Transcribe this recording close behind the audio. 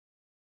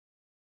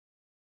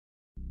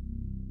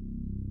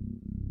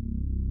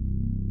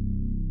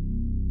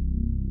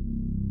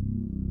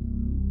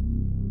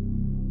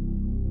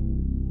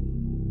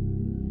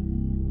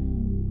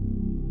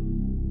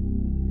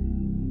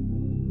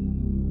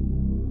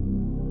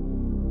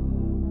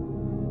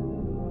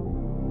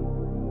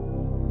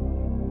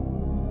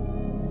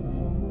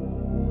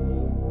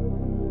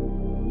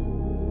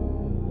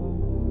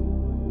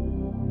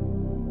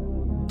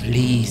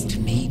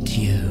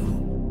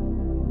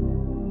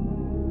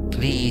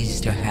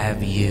pleased to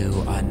have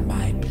you on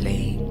my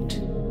plate.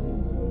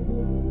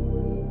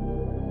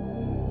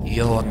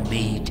 Your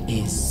meat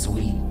is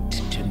sweet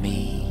to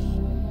me,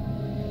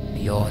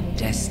 your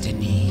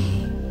destiny,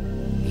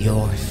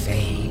 your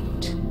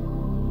fate.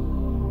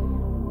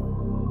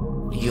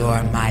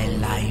 You're my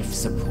life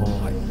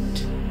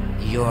support,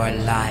 your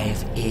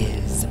life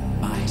is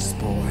my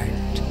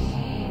sport.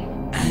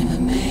 I'm a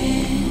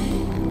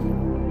man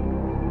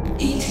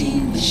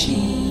eating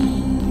machine.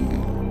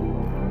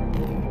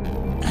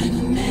 I'm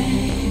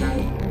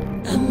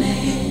a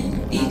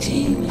man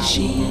eating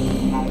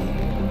machine.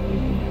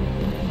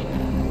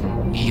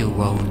 You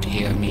won't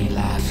hear me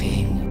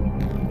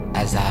laughing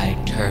as I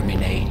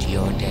terminate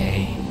your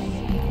day.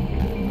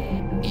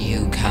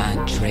 You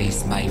can't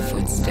trace my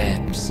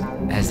footsteps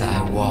as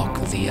I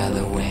walk the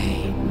other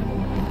way.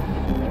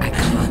 I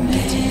can't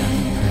get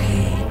enough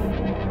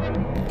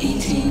prey.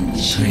 Eating Pray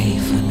machine.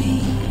 for me.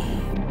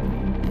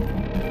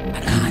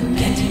 I can't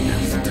get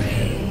enough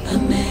prey. A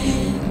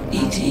man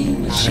eating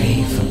Pray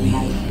machine. for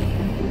me.